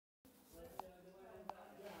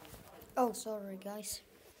Oh, sorry, guys.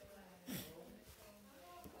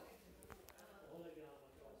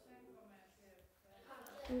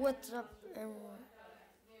 What's up,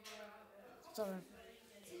 sorry.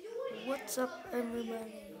 What's up,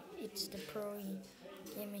 everybody? It's the Pro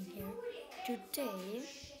Gaming here. Today,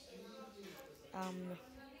 I'm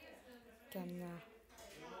gonna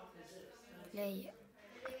play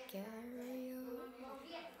Agario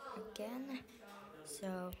again.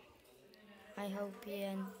 So, I hope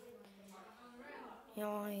you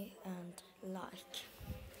enjoy and like.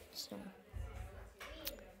 So,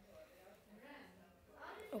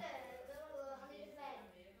 oh,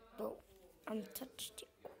 oh, I'm touched.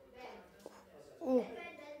 Oh,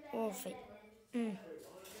 oh, fake. Mm,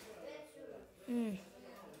 mm.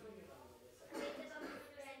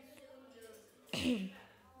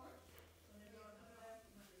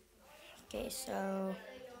 Okay, so,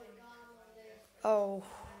 oh,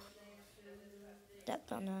 that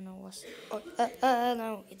banana was. Oh,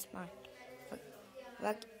 no, it's mine.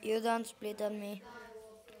 Fuck, you don't split on me.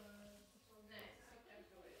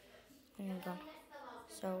 Oh my god.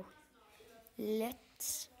 So,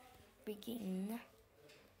 let's begin.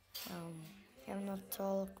 I have not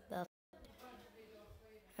talked about.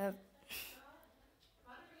 Uh,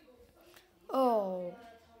 oh,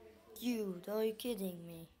 dude, are you kidding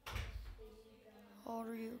me?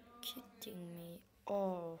 Are you kidding me?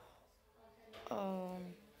 Oh,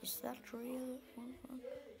 is that real?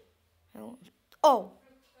 I won't. Oh,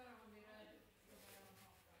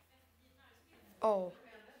 oh,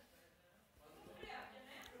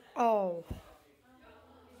 oh,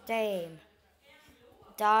 damn,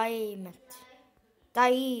 damn it,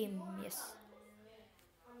 damn, yes.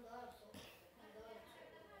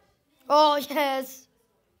 Oh yes.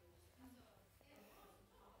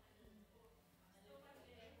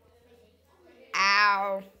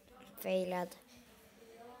 Ow, failed.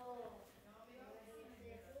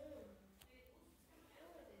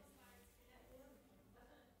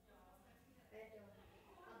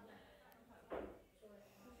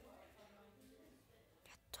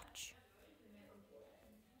 Touch.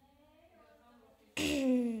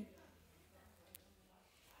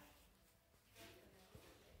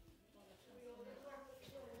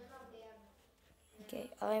 Okay,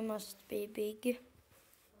 I must be big.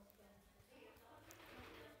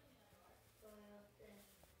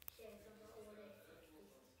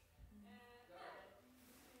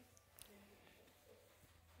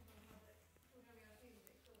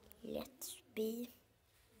 Let's be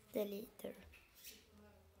the leader.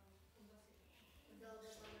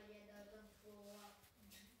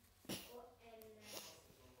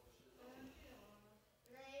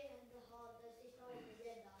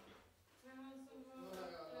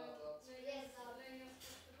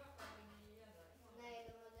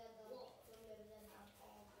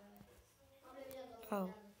 Oh.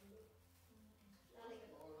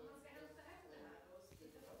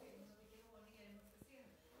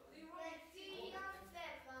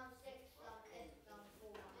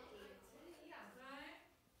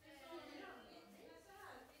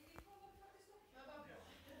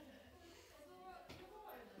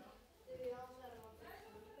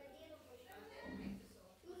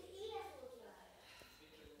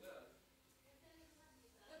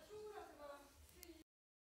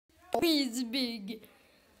 He's big.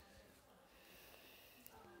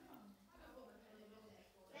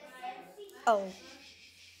 Oh.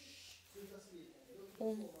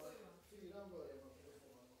 Oh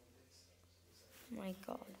my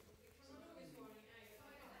god.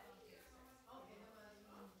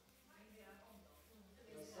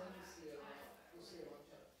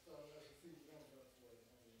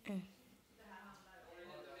 Mm.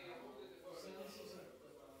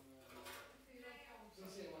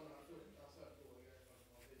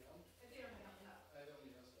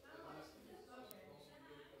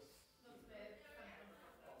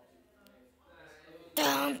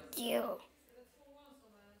 Don't you?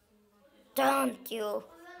 Don't you?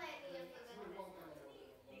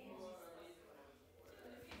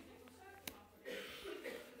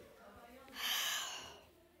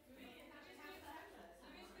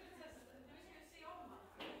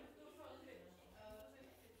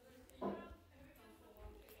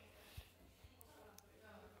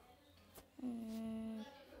 Mm.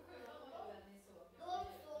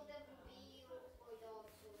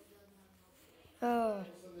 Oh,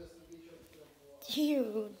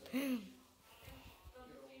 dude.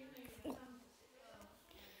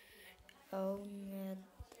 Oh, man.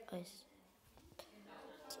 I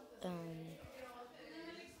um,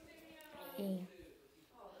 in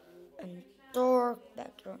a dark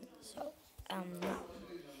background. So, now.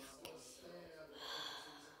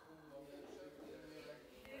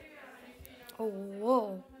 Oh,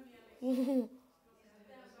 whoa.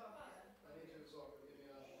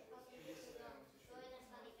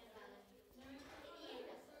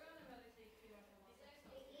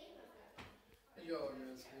 Gör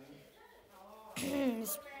du älskling?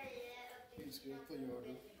 Tillskrivet, vad gör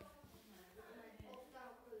du?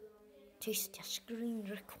 Tyst, jag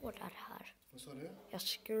screenrekordar här. Vad sa du? Jag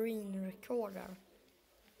screenrekordar.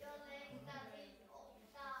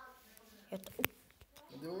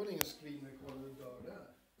 Det var väl ingen screen record du dör där?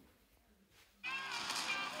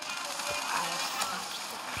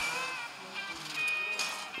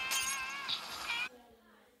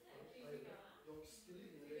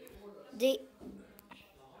 Det...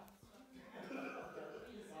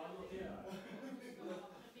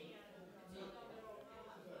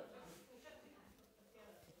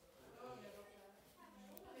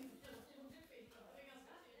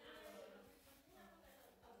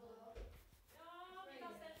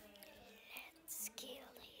 Let's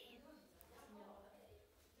kill him.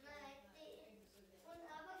 Nej, hon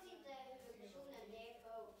är faktiskt inte huvudpersonen, det är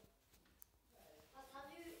Poe. Fast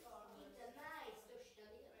han är ju inte med i största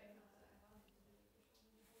delen.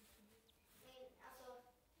 Men alltså,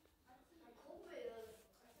 han kommer ju i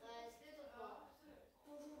slutet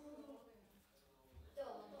på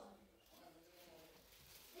döda.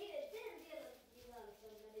 Det är den delen gillar liksom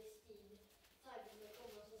när det är Steve. Taggad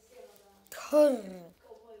kommer och så ser man där. Kurr.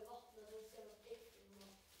 Kommer i vattnet och ser man däcken.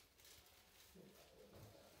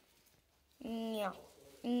 Ja.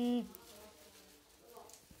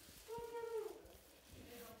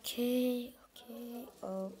 Okej.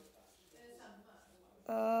 Oh.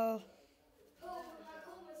 Han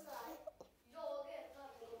kommer så här. Jag är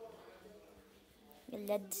taggad.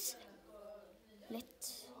 Let's.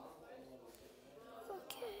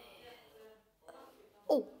 Okej.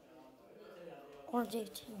 Oh.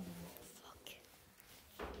 RJ-team. Fuck.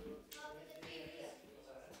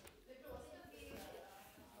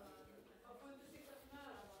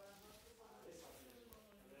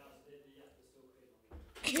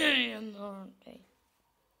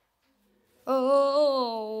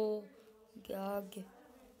 Oh, gag.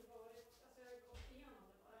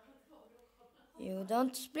 You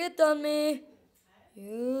don't split on me.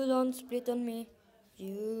 You don't split on me.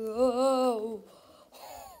 You.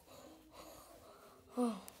 Oh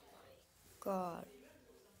my god.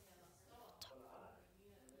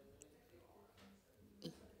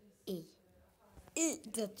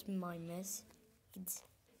 That's my mess. It's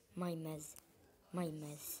my mess. My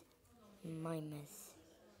mess.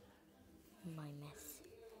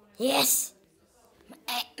 Yes!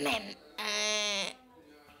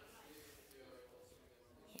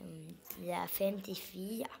 Ja,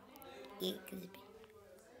 54.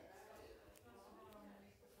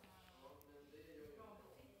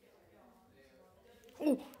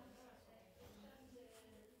 Oh.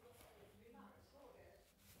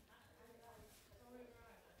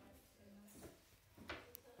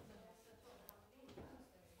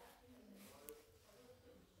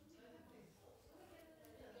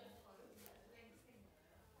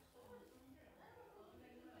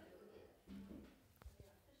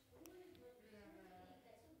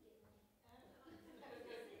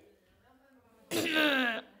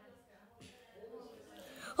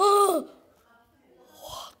 Oh!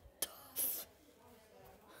 What the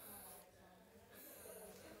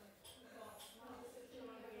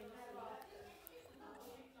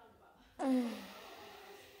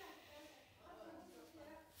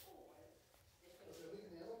Alltså jag fick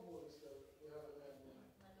ner dem på det stället. Vi hade med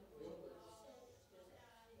på jobbet.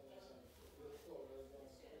 Jag frågade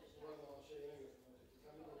ibland, så var det någon tjej i gruppen och tyckte,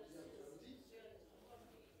 kan vi gå till jämföra butiker?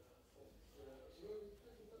 Och så jag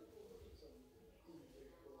tittade på liksom,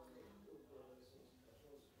 intryck och upplevelser och sånt där.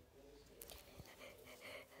 Så då var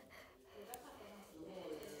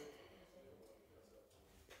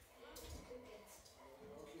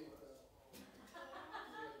det ju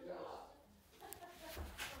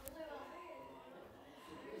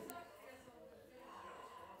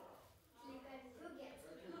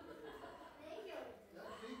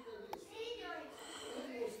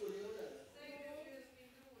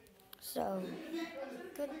So,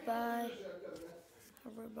 goodbye,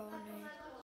 everybody.